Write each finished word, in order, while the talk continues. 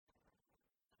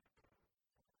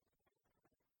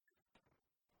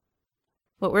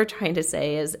What we're trying to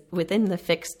say is within the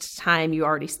fixed time you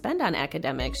already spend on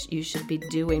academics, you should be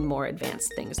doing more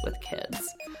advanced things with kids.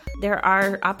 There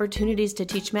are opportunities to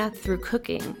teach math through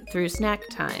cooking, through snack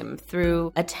time,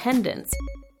 through attendance.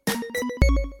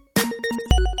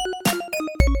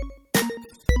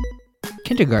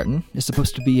 Kindergarten is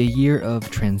supposed to be a year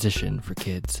of transition for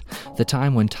kids, the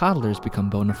time when toddlers become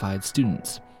bona fide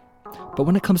students. But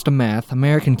when it comes to math,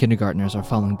 American kindergartners are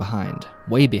falling behind,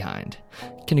 way behind.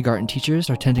 Kindergarten teachers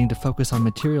are tending to focus on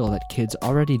material that kids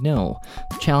already know,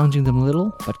 challenging them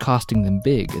little, but costing them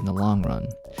big in the long run.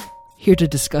 Here to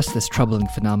discuss this troubling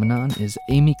phenomenon is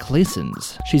Amy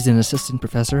Claessens. She's an assistant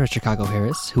professor at Chicago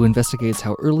Harris who investigates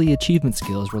how early achievement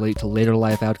skills relate to later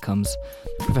life outcomes.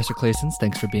 Professor Claessens,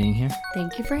 thanks for being here.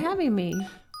 Thank you for having me.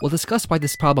 We'll discuss why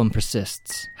this problem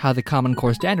persists, how the Common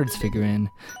Core standards figure in,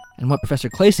 and what Professor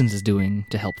Claessens is doing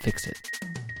to help fix it.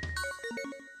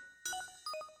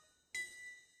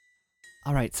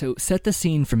 All right, so set the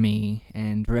scene for me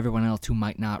and for everyone else who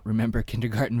might not remember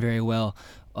kindergarten very well.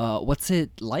 What's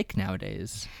it like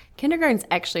nowadays? Kindergarten's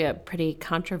actually a pretty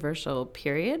controversial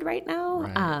period right now.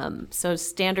 Right. So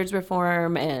standards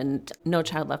reform and No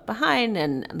Child Left Behind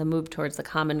and the move towards the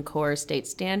Common Core state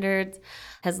standards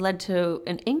has led to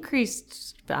an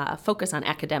increased focus on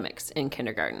academics in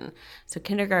kindergarten. So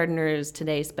kindergartners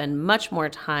today spend much more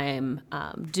time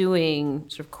doing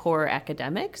sort of core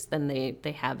academics than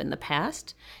they have in the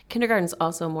past. Kindergarten's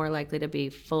also more likely to be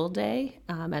full day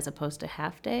as opposed to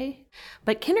half day.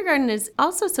 But kindergarten is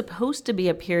also supposed to be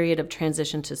a period of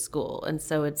transition to school. And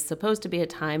so it's supposed to be a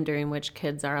time during which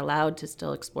kids are allowed to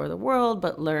still explore the world,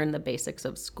 but learn the basics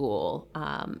of school.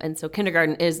 And so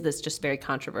kindergarten is this just very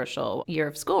controversial year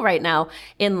of school right now,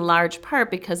 in large part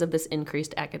because of this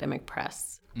increased academic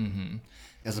press. Mm-hmm.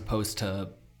 As opposed to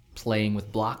playing with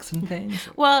blocks and things?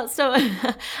 Well, so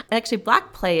actually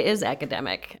block play is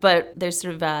academic, but there's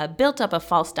sort of built up a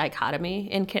false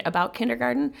dichotomy about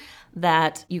kindergarten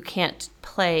that you can't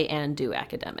play and do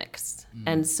academics.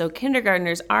 And so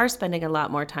kindergartners are spending a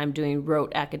lot more time doing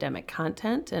rote academic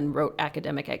content and rote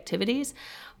academic activities.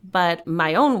 But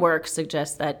my own work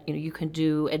suggests that you can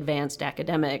do advanced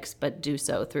academics, but do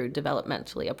so through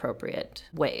developmentally appropriate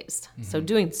ways. So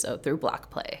doing so through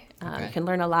block play. Okay. You can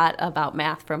learn a lot about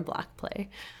math from block play.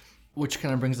 Which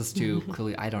kind of brings us to,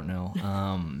 clearly, I don't know,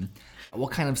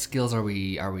 what kind of skills are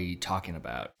we talking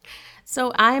about?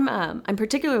 So I'm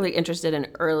particularly interested in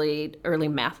early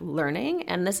math learning,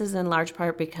 and this is in large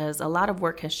part because a lot of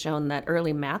work has shown that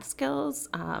early math skills,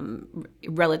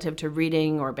 relative to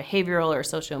reading or behavioral or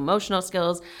socio-emotional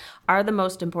skills, are the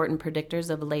most important predictors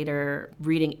of later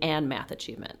reading and math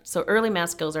achievement. So early math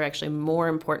skills are actually more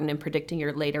important in predicting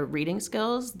your later reading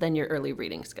skills than your early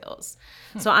reading skills.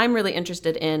 So I'm really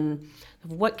interested in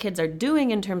what kids are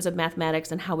doing in terms of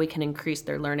mathematics and how we can increase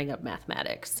their learning of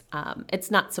mathematics.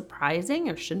 It's not surprising,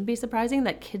 or shouldn't be surprising,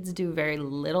 that kids do very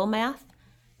little math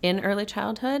in early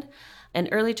childhood. And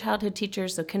early childhood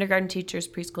teachers, so kindergarten teachers,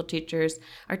 preschool teachers,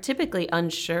 are typically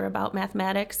unsure about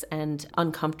mathematics and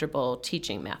uncomfortable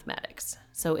teaching mathematics.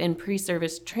 So in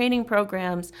pre-service training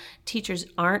programs, teachers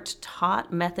aren't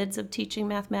taught methods of teaching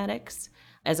mathematics,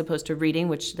 as opposed to reading,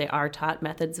 which they are taught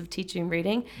methods of teaching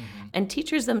reading. And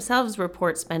teachers themselves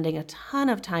report spending a ton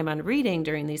of time on reading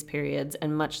during these periods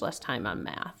and much less time on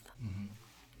math.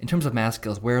 In terms of math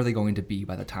skills, where are they going to be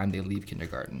by the time they leave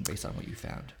kindergarten, based on what you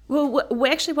found? Well,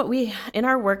 actually, in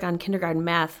our work on kindergarten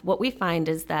math, what we find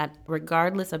is that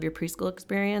regardless of your preschool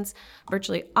experience,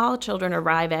 virtually all children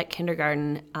arrive at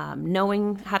kindergarten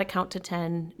knowing how to count to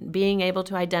 10, being able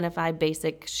to identify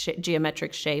basic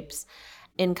geometric shapes.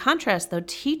 In contrast, though,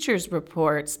 teachers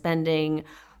report spending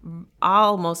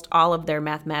almost all of their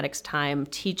mathematics time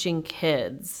teaching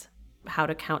kids how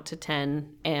to count to 10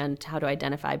 and how to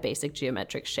identify basic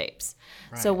geometric shapes.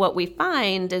 Right. So what we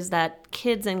find is that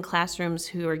kids in classrooms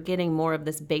who are getting more of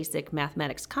this basic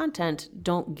mathematics content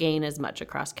don't gain as much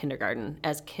across kindergarten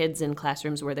as kids in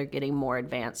classrooms where they're getting more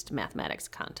advanced mathematics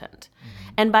content.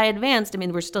 And by advanced, I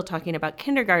mean, we're still talking about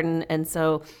kindergarten, and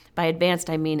so by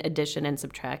advanced, I mean addition and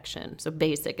subtraction, so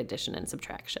basic addition and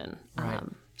subtraction. Right.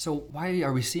 So why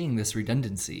are we seeing this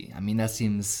redundancy? I mean, that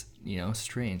seems,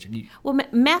 strange. Well,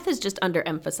 math is just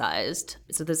underemphasized,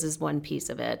 so this is one piece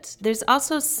of it. There's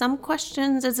also some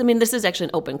questions. This is actually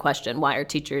an open question. Why are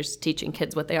teachers teaching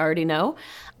kids what they already know?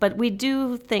 But we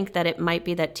do think that it might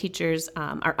be that teachers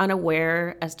are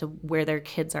unaware as to where their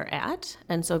kids are at.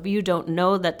 And so if you don't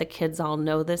know that the kids all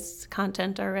know this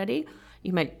content already,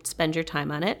 you might spend your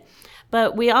time on it.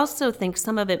 But we also think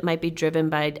some of it might be driven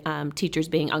by teachers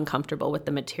being uncomfortable with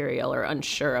the material or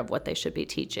unsure of what they should be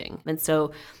teaching. And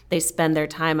so they spend their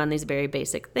time on these very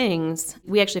basic things.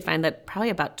 We actually find that probably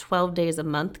about 12 days a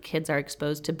month, kids are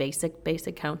exposed to basic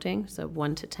counting, so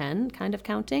 1 to 10 kind of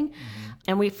counting. Mm-hmm.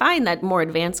 And we find that more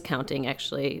advanced counting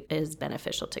actually is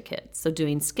beneficial to kids. So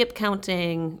doing skip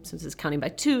counting, so this is counting by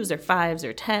 2s or 5s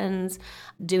or 10s,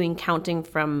 doing counting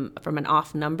from an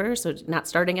off number, so not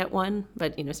starting at 1,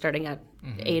 but starting at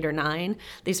 8 or 9.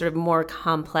 These sort of more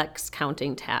complex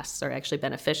counting tasks are actually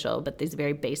beneficial, but these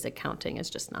very basic counting is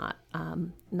just not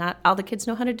all the kids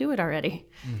know how to do it already.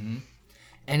 Mm-hmm.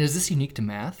 And is this unique to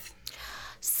math?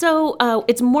 So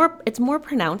it's more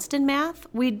pronounced in math.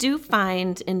 We do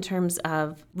find in terms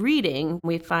of reading,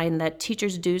 we find that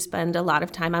teachers do spend a lot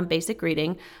of time on basic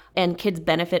reading, and kids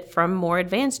benefit from more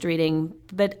advanced reading.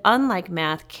 But unlike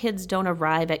math, kids don't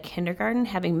arrive at kindergarten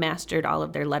having mastered all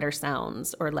of their letter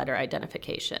sounds or letter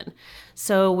identification.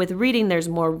 So with reading, there's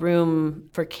more room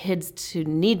for kids to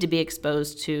need to be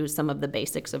exposed to some of the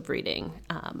basics of reading.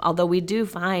 Although we do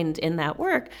find in that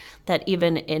work that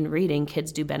even in reading,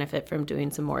 kids do benefit from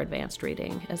doing some more advanced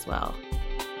reading as well.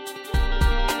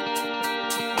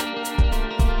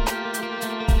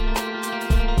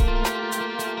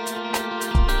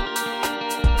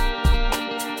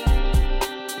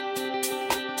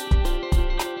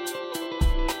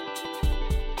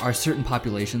 Are certain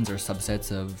populations or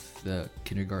subsets of the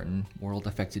kindergarten world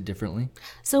affected differently?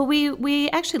 So we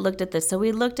actually looked at this. So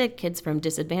we looked at kids from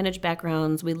disadvantaged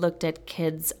backgrounds. We looked at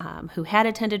kids who had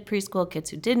attended preschool, kids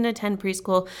who didn't attend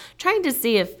preschool, trying to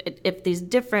see if these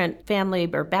different family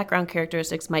or background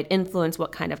characteristics might influence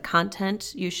what kind of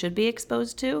content you should be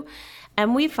exposed to.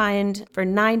 And we find for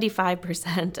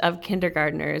 95% of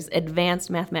kindergartners, advanced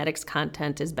mathematics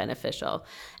content is beneficial.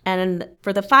 And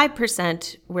for the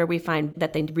 5% where we find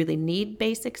that they really need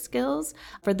basic skills,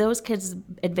 for those kids,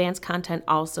 advanced content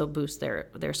also boosts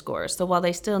their scores. So while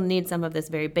they still need some of this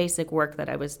very basic work that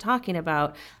I was talking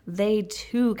about, they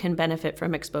too can benefit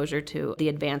from exposure to the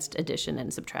advanced addition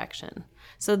and subtraction.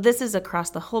 So this is across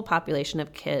the whole population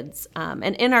of kids.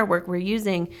 And in our work, we're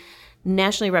using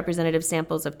nationally representative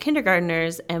samples of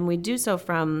kindergartners, and we do so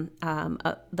from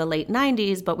the late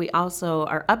 90s, but we also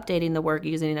are updating the work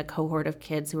using a cohort of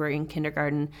kids who are in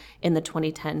kindergarten in the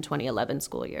 2010-2011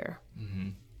 school year. Mm-hmm.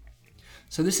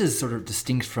 So this is sort of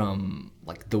distinct from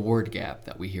like the word gap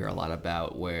that we hear a lot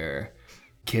about, where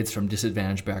kids from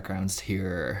disadvantaged backgrounds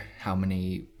hear how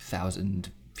many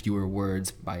thousand fewer words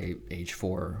by age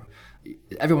 4.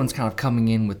 Everyone's kind of coming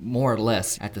in with more or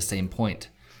less at the same point.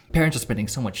 Parents are spending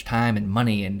so much time and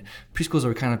money, and preschools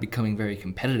are kind of becoming very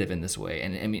competitive in this way.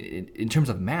 And I mean, in terms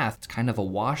of math, it's kind of a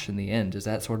wash in the end. Is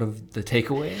that sort of the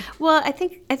takeaway? Well, I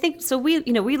think so. We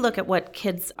look at what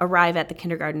kids arrive at the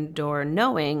kindergarten door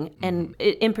knowing, and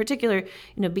in particular,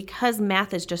 because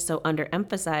math is just so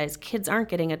underemphasized, kids aren't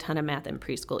getting a ton of math in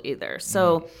preschool either.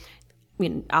 So.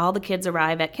 All the kids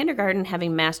arrive at kindergarten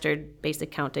having mastered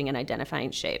basic counting and identifying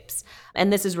shapes.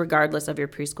 And this is regardless of your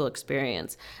preschool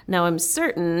experience. Now, I'm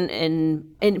certain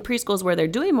in preschools where they're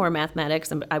doing more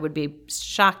mathematics, I would be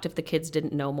shocked if the kids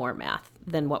didn't know more math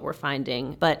than what we're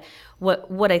finding. But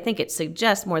what I think it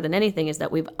suggests more than anything is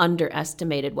that we've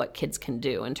underestimated what kids can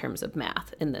do in terms of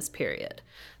math in this period.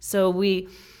 So we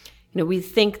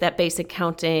think that basic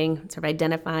counting, sort of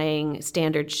identifying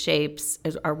standard shapes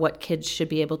are what kids should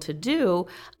be able to do,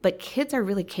 but kids are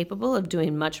really capable of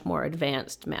doing much more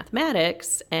advanced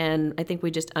mathematics, and I think we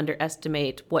just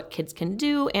underestimate what kids can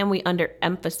do, and we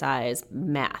underemphasize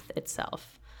math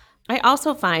itself. I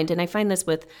also find, and I find this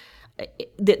with,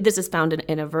 this is found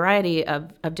in a variety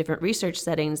of different research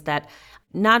settings, that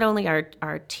not only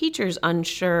are teachers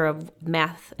unsure of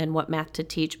math and what math to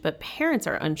teach, but parents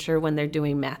are unsure when they're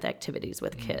doing math activities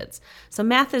with kids. So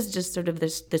math is just sort of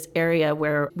this area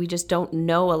where we just don't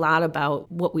know a lot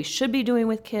about what we should be doing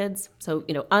with kids. So,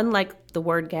 unlike the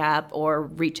word gap or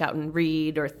reach out and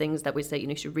read or things that we say,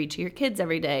 you should read to your kids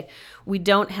every day, we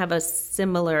don't have a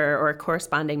similar or a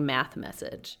corresponding math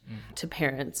message to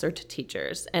parents or to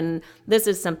teachers. And this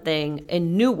is something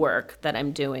in new work that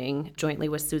I'm doing jointly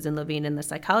with Susan Levine in the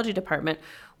psychology department.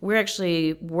 We're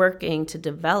actually working to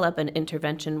develop an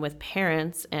intervention with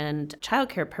parents and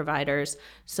childcare providers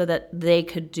so that they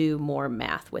could do more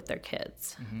math with their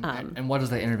kids. Mm-hmm. And what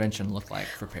does that intervention look like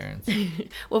for parents?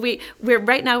 Well, we're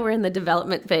right now we're in the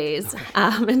development phase, okay.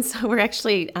 And so we're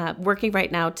actually working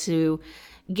right now to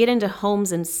get into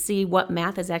homes and see what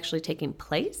math is actually taking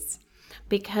place,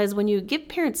 because when you give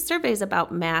parents surveys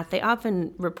about math, they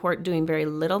often report doing very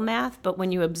little math, but when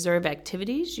you observe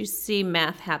activities, you see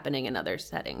math happening in other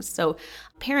settings. So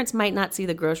parents might not see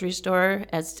the grocery store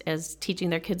as teaching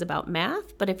their kids about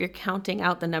math, but if you're counting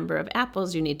out the number of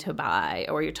apples you need to buy,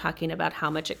 or you're talking about how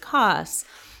much it costs,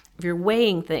 if you're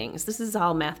weighing things, this is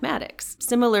all mathematics.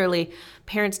 Similarly,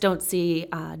 parents don't see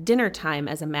dinner time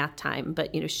as a math time, but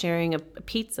sharing a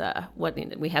pizza.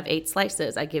 We have 8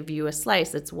 slices. I give you a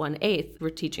slice. It's 1/8.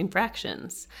 We're teaching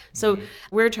fractions. So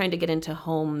we're trying to get into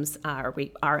homes, or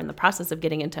we are in the process of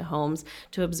getting into homes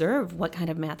to observe what kind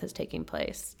of math is taking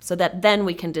place, so that then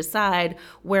we can decide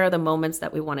where are the moments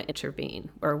that we want to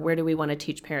intervene, or where do we want to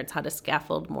teach parents how to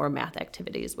scaffold more math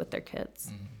activities with their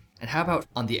kids. And how about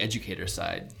on the educator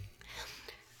side?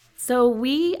 So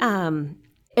we,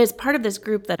 as part of this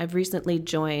group that I've recently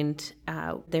joined,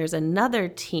 there's another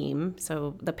team.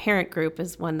 So the parent group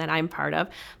is one that I'm part of,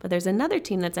 but there's another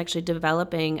team that's actually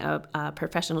developing a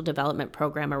professional development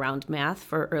program around math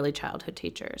for early childhood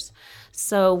teachers.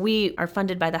 So we are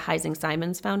funded by the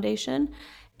Heising-Simons Foundation,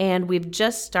 and we've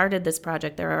just started this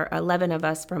project. There are 11 of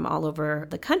us from all over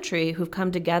the country who've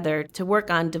come together to work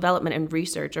on development and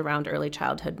research around early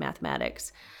childhood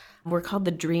mathematics. We're called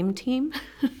the Dream Team.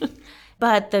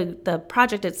 But the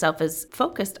project itself is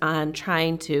focused on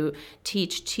trying to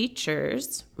teach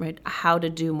teachers, right, how to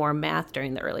do more math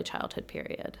during the early childhood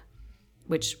period,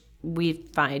 which we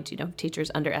find,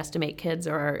 teachers underestimate kids,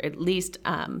 or are at least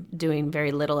doing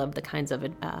very little of the kinds of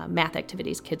math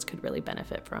activities kids could really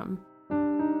benefit from.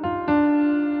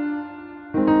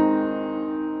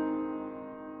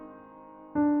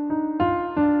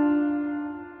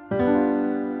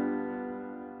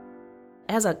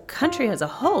 As a country as a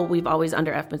whole, we've always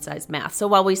underemphasized math. So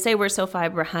while we say we're so far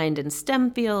behind in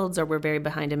STEM fields, or we're very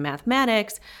behind in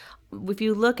mathematics, if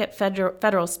you look at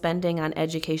federal spending on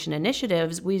education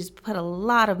initiatives, we've put a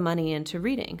lot of money into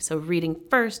reading. So Reading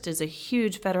First is a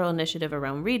huge federal initiative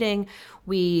around reading.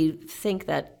 We think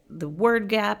that the word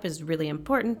gap is really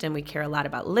important, and we care a lot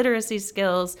about literacy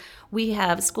skills.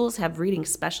 Schools have reading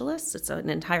specialists. It's an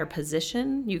entire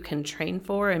position you can train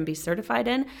for and be certified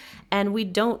in, and we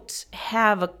don't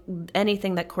have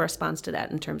anything that corresponds to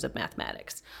that in terms of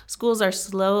mathematics. Schools are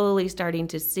slowly starting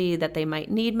to see that they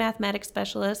might need mathematics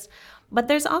specialists, but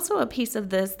there's also a piece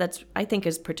of this that's, I think,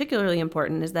 is particularly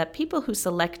important, is that people who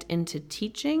select into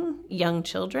teaching young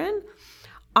children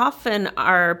often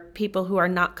are people who are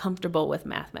not comfortable with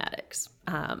mathematics.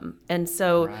 And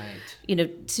so,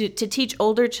 right. To teach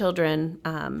older children,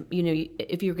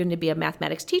 if you're going to be a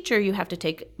mathematics teacher, you have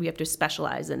to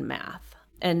specialize in math.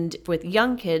 And with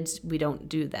young kids, we don't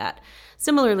do that.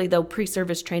 Similarly, though,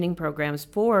 pre-service training programs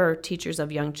for teachers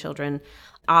of young children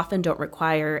often don't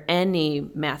require any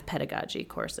math pedagogy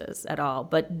courses at all,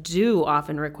 but do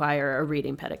often require a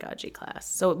reading pedagogy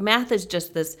class. So math is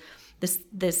just this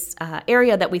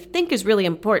area that we think is really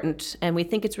important, and we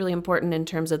think it's really important in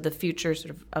terms of the future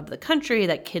of the country,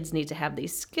 that kids need to have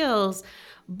these skills,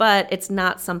 but it's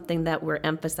not something that we're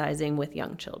emphasizing with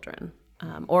young children.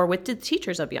 Or with the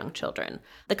teachers of young children.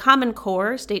 The Common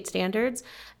Core state standards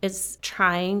is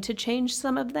trying to change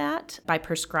some of that by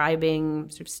prescribing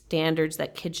standards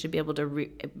that kids should be able to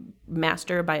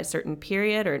master by a certain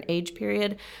period or an age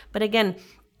period. But again,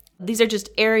 these are just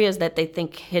areas that they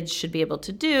think kids should be able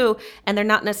to do, and they're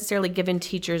not necessarily giving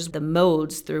teachers the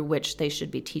modes through which they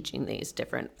should be teaching these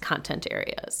different content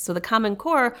areas. So the Common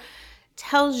Core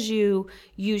tells you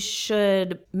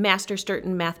should master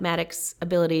certain mathematics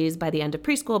abilities by the end of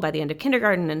preschool, by the end of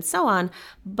kindergarten, and so on.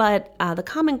 But the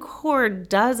Common Core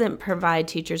doesn't provide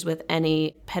teachers with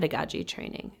any pedagogy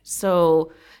training.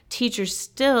 So teachers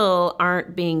still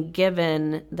aren't being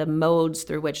given the modes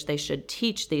through which they should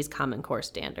teach these Common Core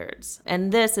standards.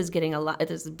 And this is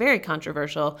this is very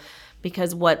controversial,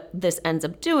 because what this ends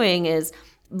up doing is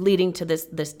leading to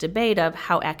this debate of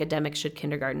how academic should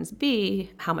kindergartens be,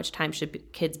 how much time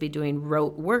should kids be doing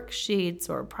rote worksheets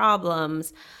or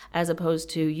problems, as opposed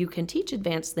to you can teach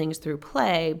advanced things through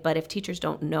play, but if teachers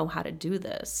don't know how to do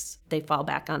this, they fall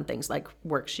back on things like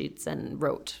worksheets and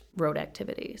rote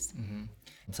activities. Mm-hmm.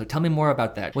 So tell me more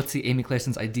about that. What's the Amy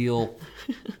Claeson's ideal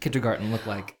kindergarten look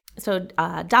like? So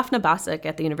Daphna Bossack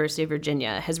at the University of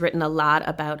Virginia has written a lot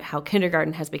about how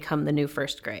kindergarten has become the new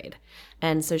first grade.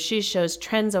 And so she shows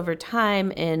trends over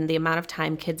time in the amount of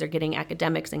time kids are getting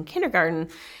academics in kindergarten.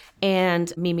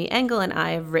 And Mimi Engel and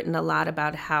I have written a lot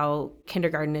about how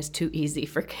kindergarten is too easy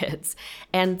for kids.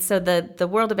 And so the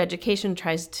world of education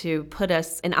tries to put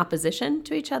us in opposition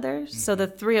to each other. So the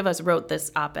three of us wrote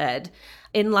this op-ed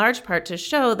in large part to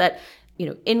show that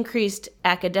increased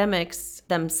academics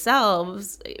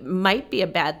themselves might be a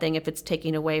bad thing if it's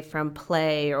taking away from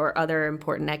play or other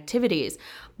important activities.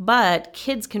 But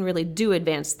kids can really do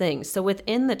advanced things. So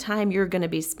within the time you're going to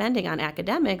be spending on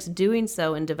academics, doing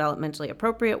so in developmentally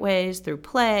appropriate ways, through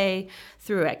play,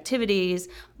 through activities,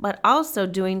 but also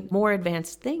doing more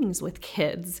advanced things with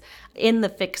kids in the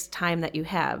fixed time that you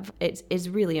have is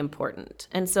really important.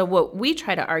 And so what we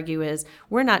try to argue is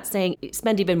we're not saying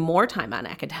spend even more time on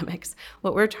academics.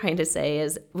 What we're trying to say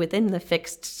is within the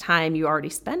fixed time you already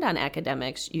spend on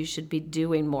academics, you should be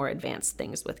doing more advanced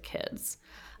things with kids.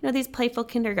 These playful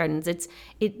kindergartens,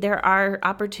 there are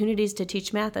opportunities to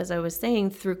teach math, as I was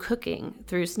saying, through cooking,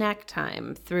 through snack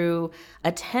time, through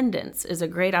attendance is a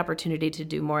great opportunity to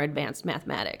do more advanced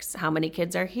mathematics. How many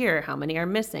kids are here? How many are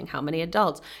missing? How many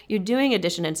adults? You're doing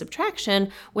addition and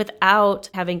subtraction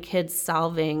without having kids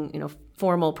solving,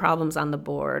 formal problems on the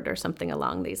board or something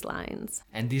along these lines.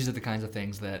 And these are the kinds of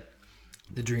things that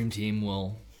the Dream Team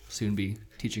will soon be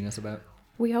teaching us about.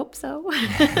 We hope so.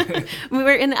 We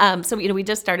were in, we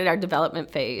just started our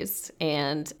development phase.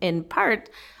 And in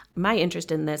part, my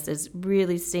interest in this is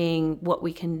really seeing what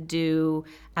we can do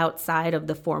outside of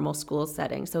the formal school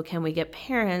setting. So can we get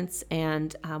parents,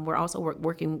 and we're also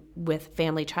working with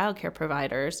family childcare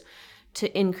providers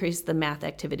to increase the math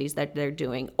activities that they're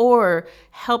doing, or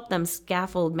help them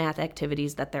scaffold math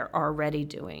activities that they're already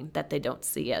doing that they don't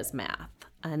see as math.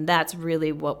 And that's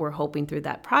really what we're hoping through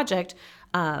that project,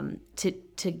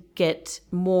 to get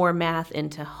more math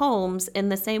into homes in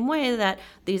the same way that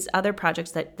these other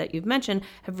projects that you've mentioned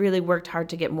have really worked hard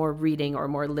to get more reading or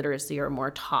more literacy or more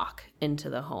talk into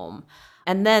the home.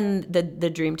 And then the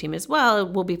Dream Team as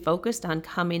well will be focused on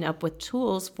coming up with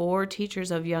tools for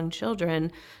teachers of young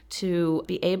children to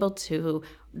be able to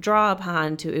draw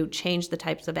upon to change the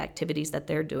types of activities that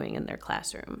they're doing in their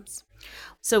classrooms.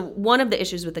 So one of the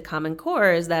issues with the Common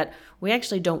Core is that we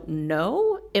actually don't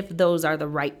know if those are the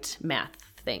right math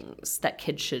things that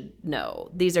kids should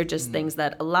know. These are just things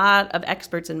that a lot of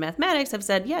experts in mathematics have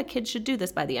said, yeah, kids should do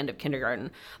this by the end of kindergarten.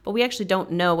 But we actually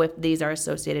don't know if these are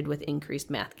associated with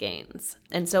increased math gains.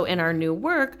 And so in our new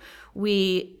work,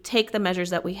 we take the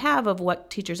measures that we have of what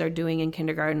teachers are doing in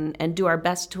kindergarten and do our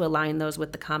best to align those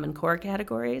with the Common Core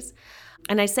categories.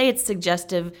 And I say it's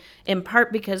suggestive in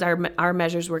part because our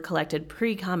measures were collected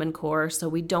pre-Common Core, so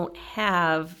we don't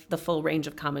have the full range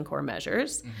of Common Core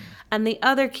measures. Mm-hmm. And the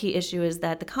other key issue is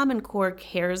that the Common Core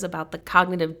cares about the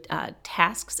cognitive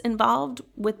tasks involved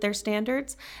with their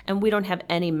standards, and we don't have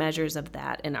any measures of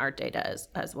that in our data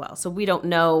as well. So we don't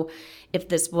know if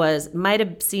this might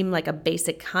have seemed like a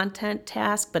basic content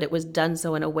task, but it was done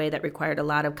so in a way that required a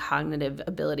lot of cognitive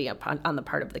ability on the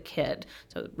part of the kid.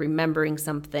 So remembering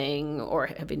something or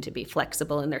having to be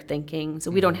flexible in their thinking. So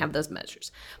we don't have those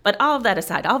measures. But all of that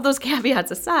aside, all of those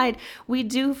caveats aside, we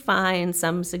do find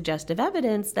some suggestive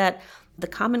evidence that the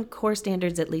Common Core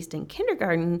standards, at least in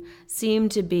kindergarten, seem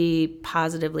to be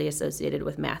positively associated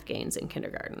with math gains in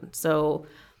kindergarten. So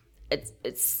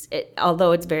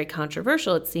although it's very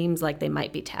controversial, it seems like they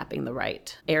might be tapping the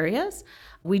right areas.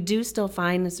 We do still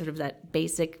find sort of that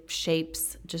basic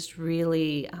shapes just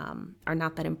really are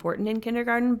not that important in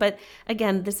kindergarten. But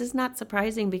again, this is not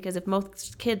surprising because if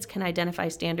most kids can identify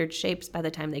standard shapes by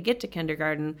the time they get to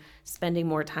kindergarten, spending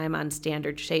more time on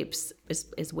standard shapes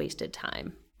is wasted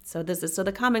time. So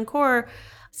the Common Core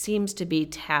seems to be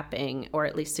tapping, or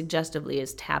at least suggestively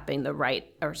is tapping the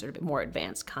right or sort of more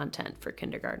advanced content for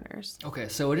kindergartners. Okay,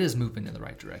 so it is moving in the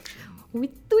right direction. We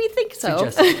think so.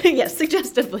 Suggestively. Yes,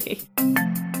 suggestively.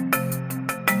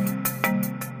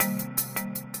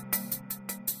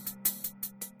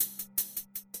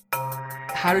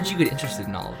 How did you get interested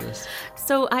in all of this?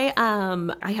 So I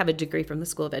have a degree from the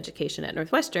School of Education at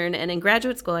Northwestern, and in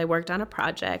graduate school I worked on a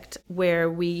project where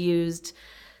we used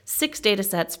 6 data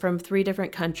sets from 3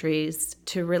 different countries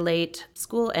to relate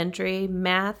school entry,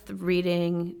 math,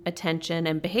 reading, attention,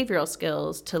 and behavioral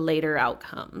skills to later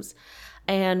outcomes.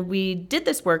 And we did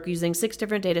this work using 6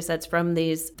 different data sets from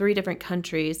these 3 different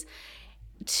countries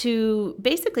to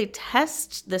basically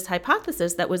test this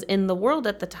hypothesis that was in the world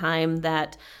at the time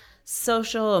that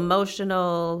social,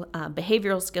 emotional,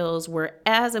 behavioral skills were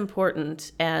as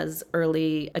important as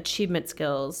early achievement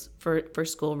skills for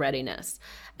school readiness.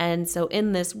 And so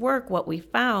in this work, what we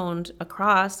found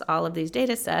across all of these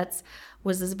data sets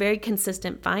was this very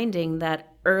consistent finding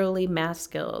that early math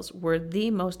skills were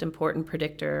the most important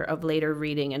predictor of later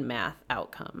reading and math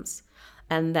outcomes,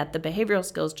 and that the behavioral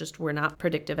skills just were not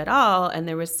predictive at all, and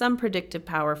there was some predictive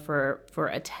power for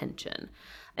attention.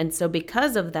 And so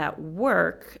because of that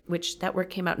work, which that work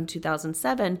came out in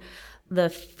 2007, the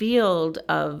field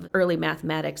of early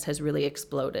mathematics has really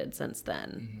exploded since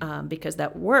then, because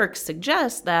that work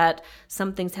suggests that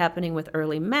something's happening with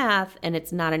early math, and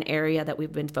it's not an area that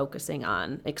we've been focusing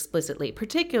on explicitly,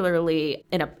 particularly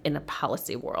in a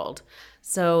policy world.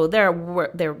 So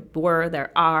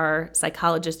there are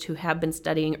psychologists who have been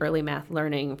studying early math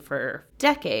learning for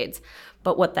decades,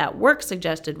 but what that work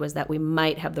suggested was that we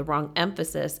might have the wrong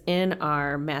emphasis in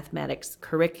our mathematics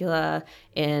curricula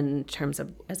in terms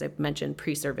of, as I've mentioned,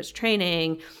 pre-service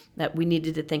training, that we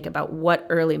needed to think about what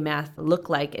early math looked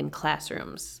like in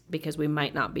classrooms, because we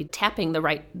might not be tapping the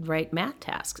right math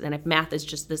tasks. And if math is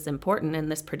just this important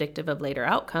and this predictive of later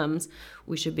outcomes,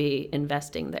 we should be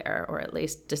investing there, or at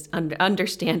least just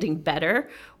understanding better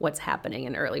what's happening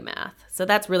in early math. So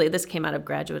that's really, this came out of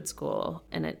graduate school,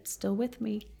 and it's still with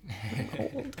me. I'm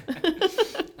old.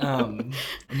 And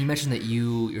you mentioned that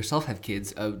you yourself have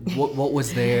kids. What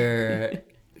was their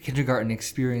kindergarten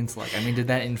experience like? I mean, did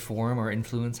that inform or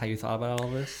influence how you thought about all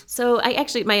this? So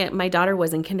my daughter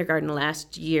was in kindergarten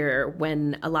last year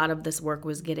when a lot of this work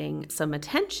was getting some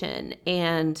attention.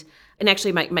 And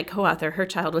actually my co-author, her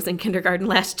child was in kindergarten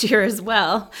last year as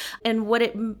well. And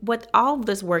what all of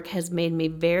this work has made me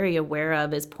very aware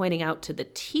of is pointing out to the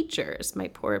teachers, my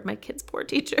kids' poor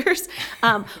teachers,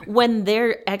 when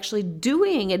they're actually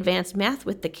doing advanced math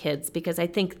with the kids, because I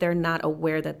think they're not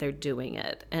aware that they're doing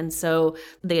it. And so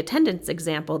the attendance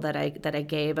example that I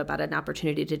gave about an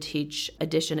opportunity to teach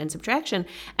addition and subtraction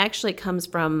actually comes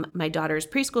from my daughter's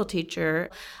preschool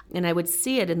teacher, and I would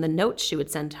see it in the notes she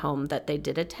would send home that they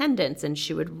did attendance. And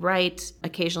she would write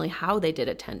occasionally how they did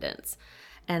attendance.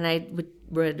 And I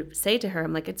would say to her,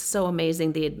 I'm like, it's so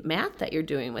amazing the math that you're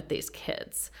doing with these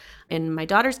kids. In my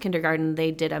daughter's kindergarten,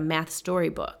 they did a math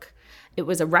storybook. It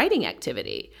was a writing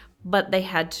activity, but they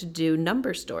had to do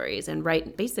number stories and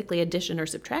write basically addition or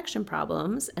subtraction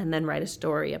problems and then write a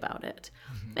story about it.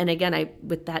 And again,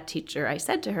 with that teacher, I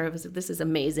said to her, this is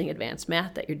amazing advanced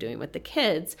math that you're doing with the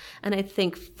kids. And I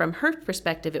think from her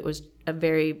perspective, it was a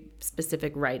very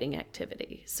specific writing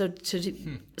activity.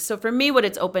 So for me, what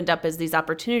it's opened up is these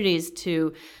opportunities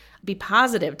to be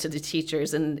positive to the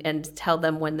teachers and tell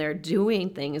them when they're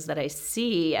doing things that I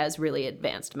see as really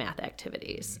advanced math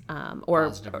activities, or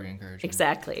positively encouraging.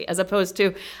 Exactly, as opposed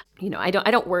to, I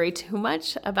don't worry too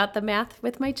much about the math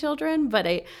with my children, but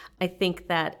I think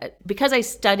that because I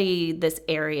study this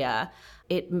area,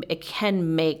 it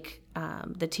can make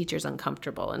the teachers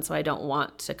uncomfortable, and so I don't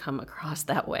want to come across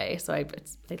that way. So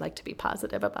they like to be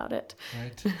positive about it.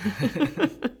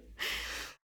 Right.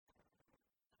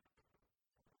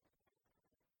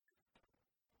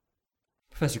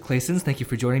 Professor Claessens, thank you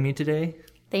for joining me today.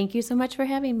 Thank you so much for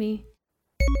having me.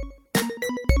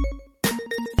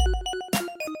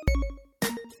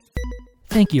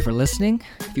 Thank you for listening.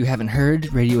 If you haven't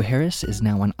heard, Radio Harris is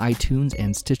now on iTunes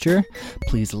and Stitcher.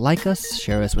 Please like us,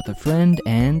 share us with a friend,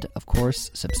 and, of course,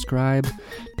 subscribe.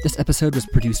 This episode was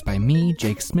produced by me,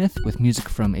 Jake Smith, with music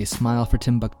from A Smile for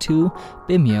Timbuktu,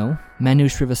 Bimyo, Manu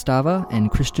Shrivastava, and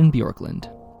Christian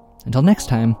Bjorklund. Until next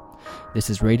time,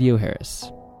 this is Radio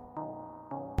Harris.